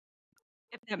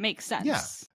 If that makes sense. Yeah.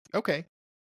 Okay.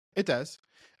 It does.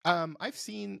 I've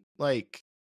seen, like,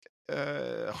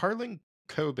 Harlan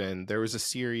Coben, there was a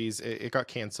series, it got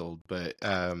canceled, but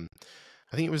I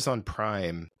think it was on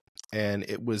Prime, and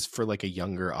it was for, like, a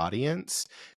younger audience,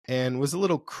 and was a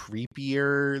little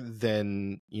creepier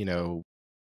than, you know,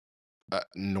 a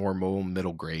normal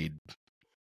middle grade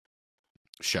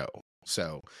show.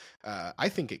 So I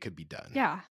think it could be done.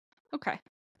 Yeah. Okay.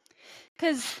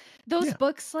 Because those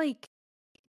books, like,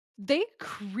 they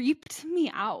creeped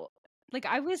me out. Like,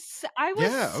 I was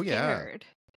scared.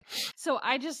 So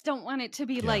I just don't want it to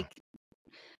be like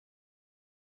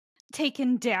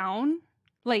taken down,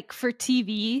 like, for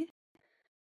TV.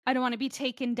 I don't want to be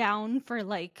taken down for,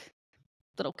 like,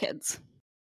 little kids.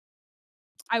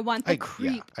 I want the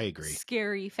I agree.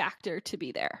 scary factor to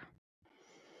be there.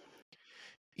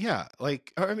 Yeah,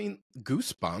 like, I mean,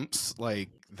 Goosebumps, like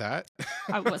that.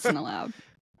 I wasn't allowed.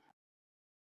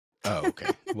 Oh, okay.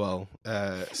 Well,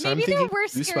 so maybe there were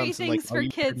scary Goosebumps things for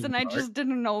kids, and I just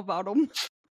didn't know about them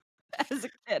as a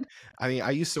kid. I mean,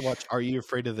 I used to watch Are You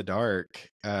Afraid of the Dark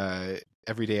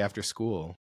every day after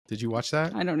school. Did you watch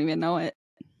that? I don't even know it.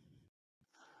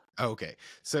 Oh, okay.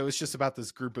 So it's just about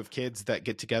this group of kids that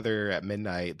get together at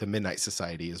midnight. The Midnight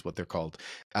Society is what they're called.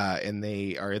 And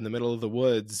they are in the middle of the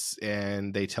woods,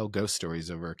 and they tell ghost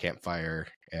stories over a campfire.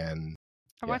 And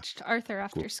I watched Arthur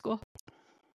after school.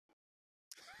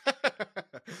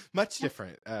 Much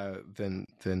different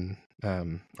than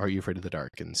Are You Afraid of the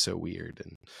Dark, and so weird.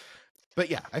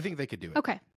 But yeah, I think they could do it.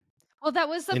 Okay. Well, that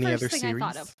was the first thing series? I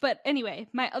thought of. But anyway,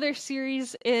 my other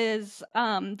series is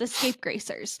The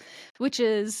Scapegracers, which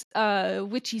is a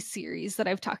witchy series that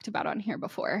I've talked about on here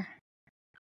before.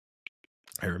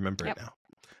 I remember it now.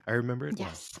 I remember it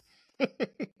yes. well.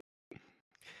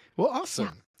 Well, awesome.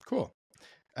 Yeah. Cool.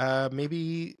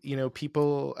 Maybe, you know,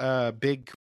 people,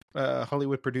 big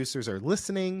Hollywood producers are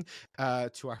listening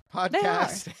to our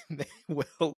podcast. They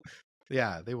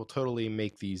will totally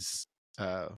make these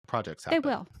projects happen. They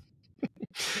will.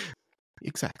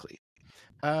 Exactly.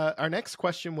 Our next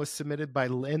question was submitted by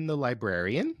Lynn the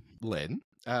librarian. Lynn,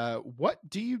 what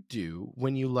do you do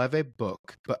when you love a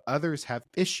book but others have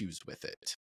issues with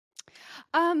it?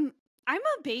 I'm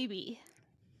a baby.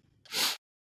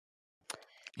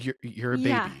 You're a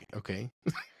baby, okay?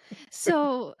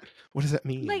 So what does that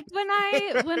mean? Like, when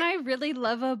I really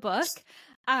love a book,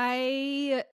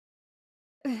 I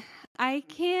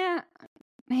can't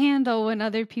handle when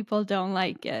other people don't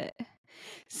like it.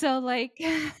 So, like,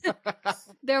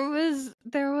 there was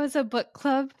a book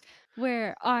club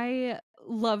where I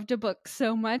loved a book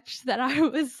so much that I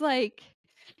was like,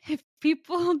 if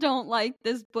people don't like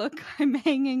this book, I'm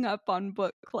hanging up on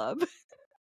book club.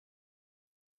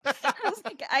 I was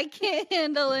like, I can't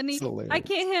handle any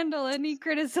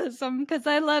criticism because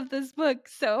I love this book.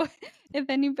 So if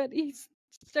anybody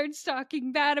starts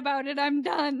talking bad about it, I'm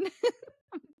done.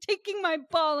 I'm taking my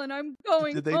ball and I'm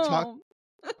going home.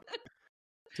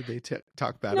 Did they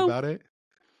talk bad about it?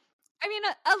 I mean,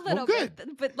 a little bit,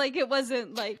 but like, it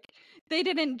wasn't like they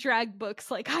didn't drag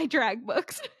books like I drag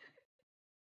books.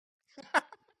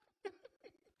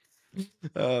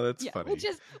 Oh, that's funny. Which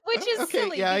is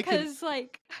silly because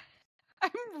like,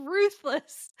 I'm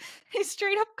ruthless. I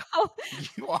straight up call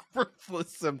you are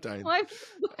ruthless sometimes. Well,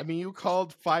 I mean, you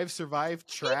called 5 Survive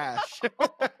trash.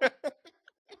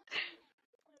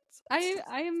 I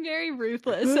am very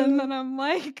ruthless, and then I'm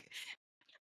like,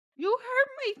 you hurt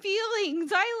my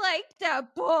feelings. I like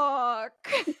that book.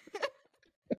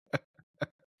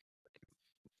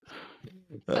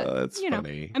 Oh, that's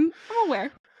funny. I'm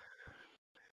aware.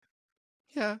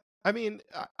 Yeah, I mean,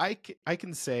 I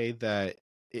can say that,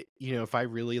 you know, if I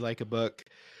really like a book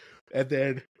and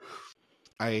then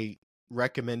I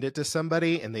recommend it to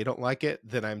somebody and they don't like it,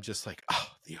 then I'm just like, oh,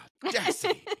 the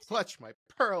audacity, clutch my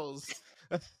pearls,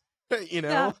 you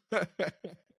know.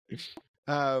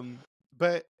 Yeah.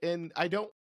 But I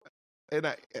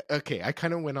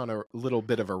kind of went on a little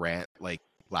bit of a rant like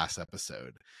last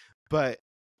episode, but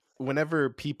whenever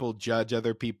people judge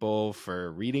other people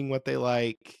for reading what they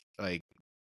like,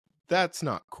 that's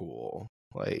not cool.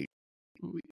 Like,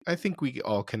 I think we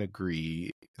all can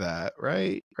agree that,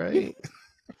 right?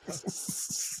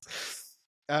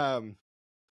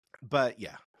 But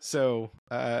yeah, so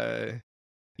so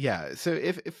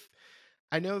if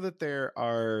I know that there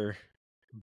are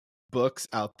books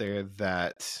out there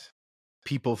that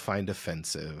people find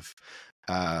offensive.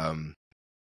 And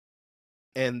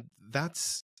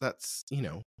that's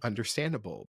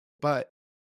understandable. But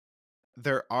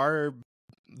there are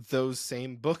those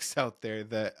same books out there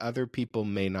that other people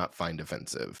may not find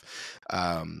offensive.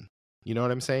 You know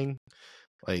what I'm saying?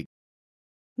 Like,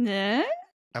 Nah?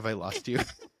 have I lost you?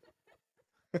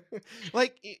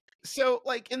 Like, so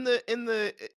like in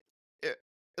the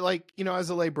like, as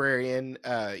a librarian,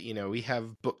 we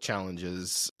have book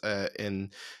challenges,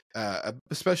 in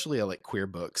especially like queer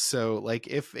books. So like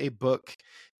if a book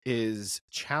is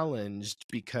challenged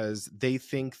because they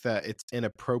think that it's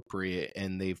inappropriate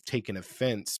and they've taken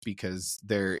offense because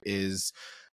there is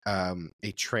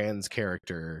a trans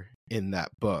character in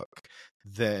that book,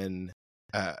 then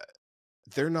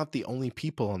they're not the only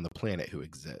people on the planet who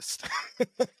exist.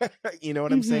 You know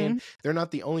what I'm saying? They're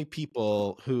not the only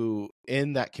people who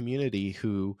in that community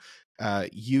who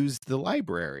use the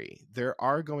library. There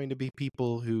are going to be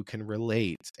people who can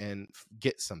relate and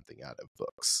get something out of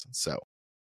books. So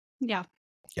Yeah.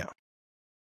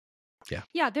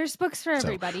 Yeah, there's books for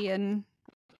everybody, and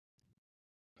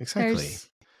exactly.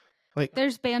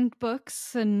 There's banned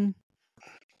books, and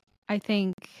I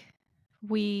think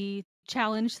we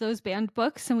challenge those banned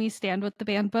books and we stand with the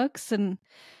banned books, and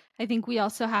I think we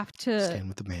also have to stand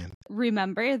with the band.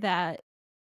 Remember that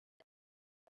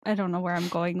I don't know where I'm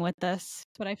going with this,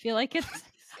 but I feel like it's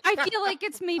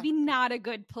maybe not a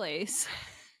good place.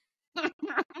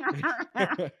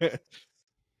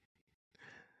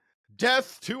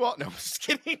 Death to all. No, I'm just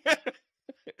kidding.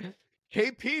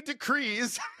 KP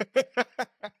decrees.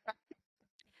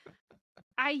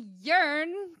 I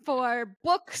yearn for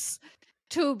books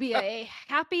to be a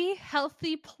happy,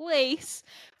 healthy place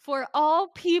for all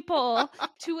people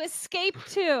to escape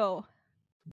to.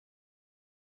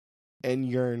 And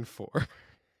yearn for.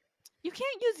 You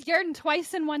can't use yearn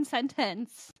twice in one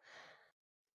sentence.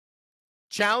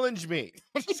 Challenge me.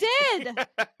 I did.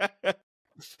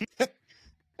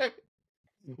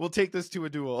 We'll take this to a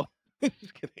duel.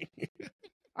 Just kidding.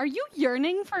 Are you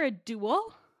yearning for a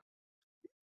duel?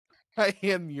 I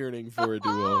am yearning for a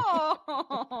duel.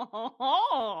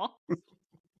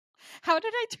 How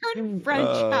did I turn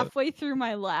French halfway through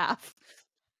my laugh?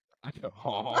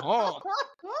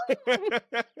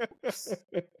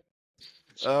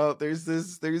 There's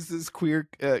this queer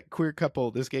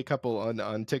couple, this gay couple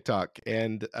on TikTok,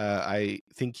 and I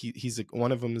think he's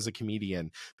one of them is a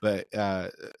comedian, but I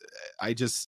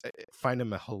just find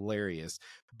him hilarious.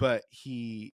 But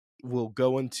he will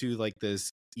go into like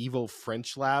this evil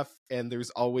French laugh, and there's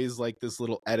always like this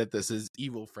little edit that says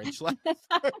evil French laugh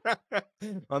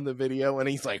on the video, and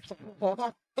he's like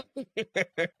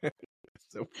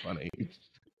so funny.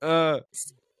 But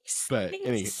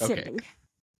anyway, okay.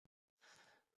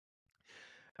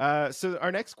 So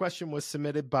our next question was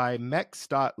submitted by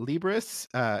mex.libris,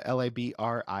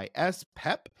 Labris,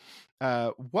 Pep.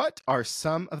 What are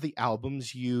some of the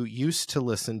albums you used to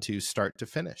listen to start to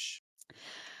finish?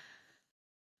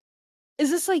 Is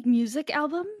this like music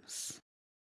albums?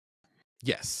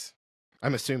 Yes.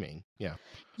 I'm assuming. Yeah.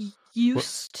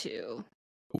 Used to.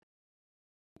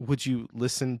 Would you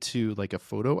listen to like a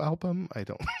photo album? I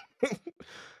don't.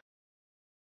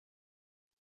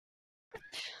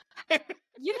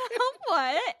 You know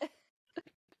what?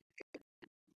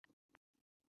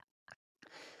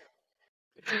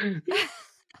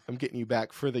 I'm getting you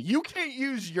back for the you can't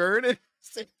use yearn.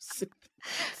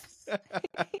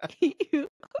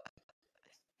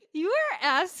 You are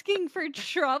asking for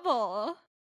trouble.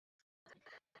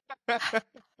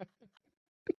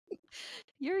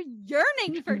 You're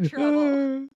yearning for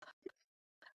trouble.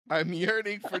 I'm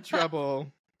yearning for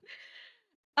trouble.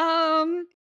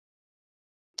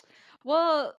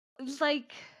 Well,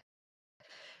 like,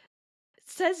 it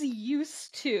says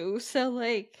used to, so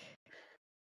like,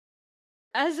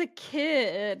 as a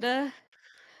kid, I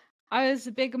was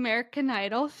a big American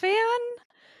Idol fan.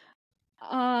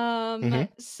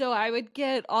 So I would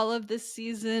get all of the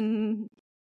season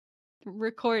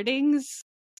recordings.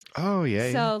 Oh,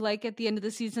 yeah. So, like, at the end of the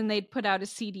season, they'd put out a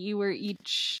CD where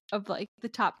each of, like, the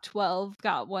top 12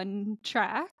 got one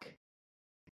track.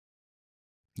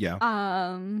 Yeah.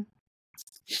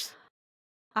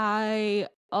 I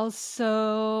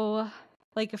also,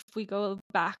 like, if we go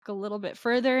back a little bit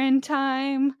further in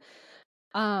time,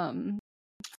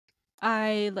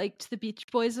 I liked the Beach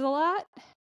Boys a lot.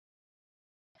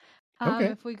 Okay.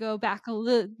 If we go back a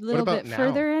little bit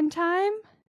further in time,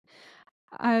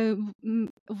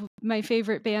 my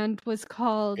favorite band was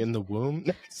called In the Womb.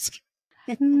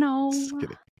 No. Just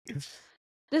kidding.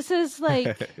 This is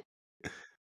like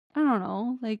I don't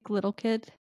know, like little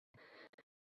kid.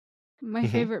 My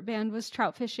Mhm. favorite band was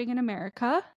Trout Fishing in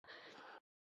America.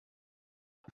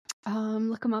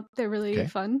 Look them up; they're really Okay.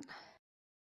 fun.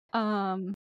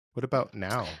 What about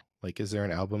now? Like, is there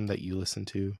an album that you listen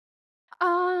to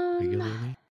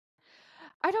regularly?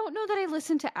 I don't know that I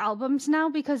listen to albums now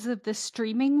because of the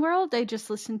streaming world. I just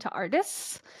listen to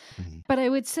artists. Mhm. But I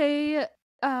would say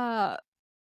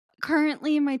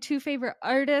currently my two favorite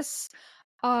artists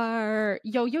are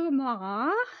Yo-Yo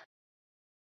Ma,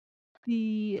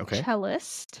 the Okay.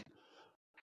 cellist,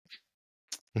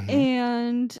 Mhm.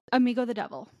 and Amigo the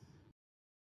Devil.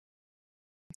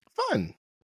 Fun.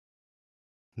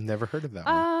 Never heard of that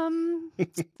one.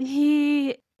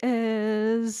 He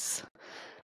is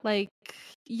like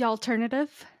the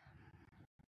alternative.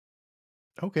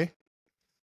 Okay.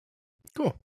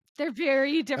 Cool. They're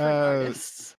very different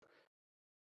artists.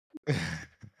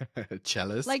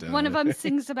 Cellist. Like one of them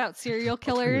sings about serial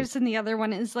killers and the other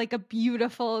one is like a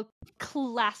beautiful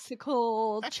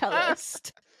classical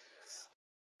cellist.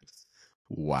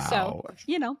 Wow. So,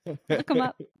 you know, look them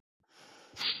up.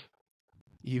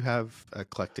 You have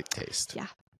eclectic taste. Yeah.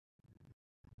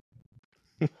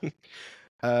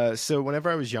 So whenever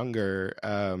I was younger,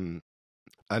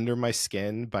 Under My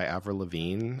Skin by Avril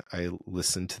Lavigne, I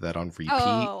listened to that on repeat.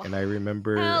 Oh, and I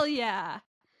remember... hell yeah.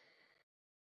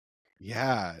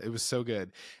 Yeah, it was so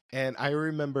good. And I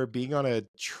remember being on a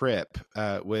trip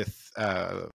with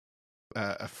a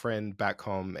friend back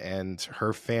home and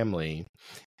her family.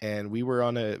 And we were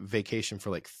on a vacation for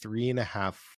like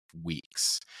 3.5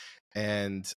 weeks.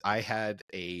 And I had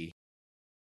a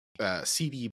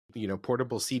CD,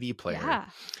 portable CD player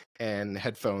and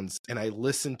headphones. And I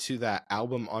listened to that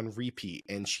album on repeat.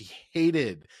 And she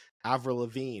hated Avril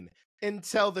Lavigne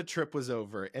until the trip was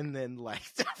over, and then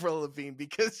liked Avril Lavigne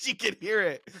because she could hear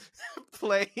it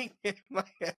playing in my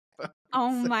headphones. Oh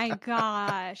my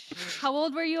gosh. How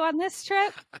old were you on this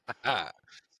trip?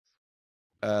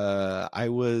 I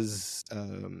was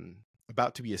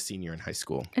about to be a senior in high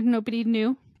school. And nobody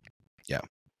knew? Yeah.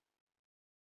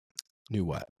 Knew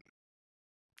what?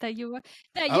 That you were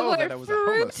that I was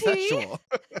fruity. A homosexual.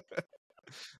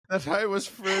 That I was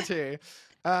fruity.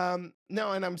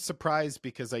 No, and I'm surprised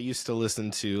because I used to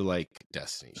listen to like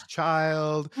Destiny's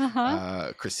Child,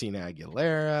 Christina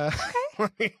Aguilera,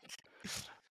 like,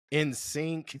 In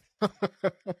Sync.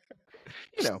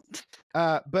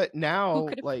 But now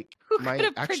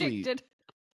predicted?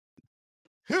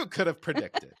 Who could have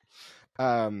predicted?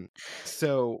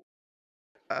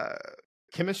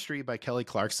 Chemistry by Kelly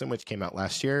Clarkson, which came out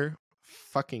last year,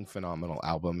 fucking phenomenal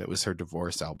album. It was her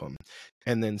divorce album.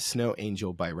 And then Snow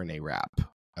Angel by Renee Rapp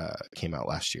came out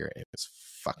last year. It was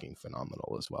fucking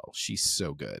phenomenal as well. She's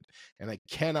so good. And I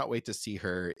cannot wait to see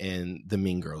her in the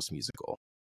Mean Girls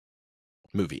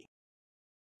movie.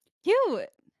 Cute.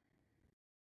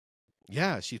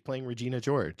 Yeah, she's playing Regina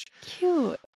George.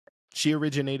 Cute. She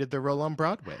originated the role on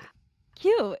Broadway.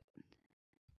 Cute.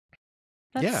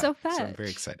 That's so fetch. So I'm very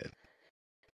excited.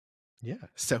 Yeah,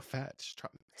 so fetch.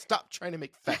 Stop trying to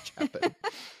make fetch happen.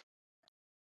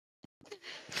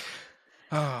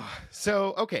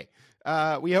 Okay.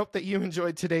 We hope that you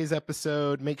enjoyed today's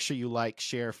episode. Make sure you like,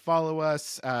 share, follow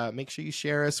us. Make sure you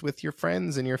share us with your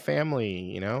friends and your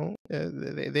family.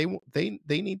 They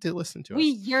need to listen to us. We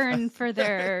yearn for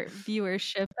their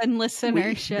viewership and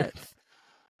listenership.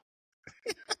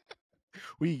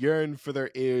 We yearn for their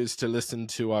ears to listen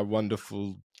to our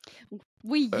wonderful.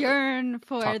 We yearn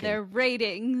for talking. their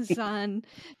ratings on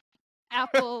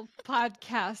Apple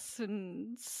Podcasts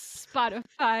and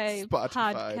Spotify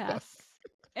Podcasts.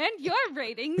 And your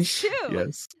ratings too.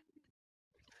 Yes.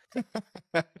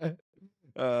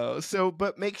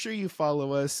 But make sure you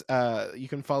follow us. You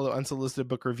can follow Unsolicited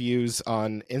Book Reviews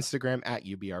on Instagram at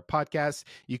UBR Podcast.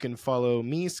 You can follow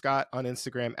me, Scott, on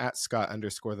Instagram at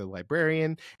Scott_the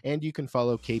librarian. And you can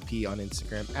follow KP on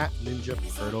Instagram at Ninja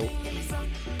Fertile.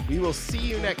 We will see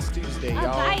you next Tuesday,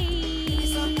 y'all. Bye.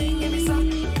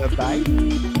 Bye.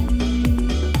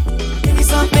 Give me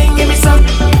something, give me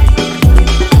something.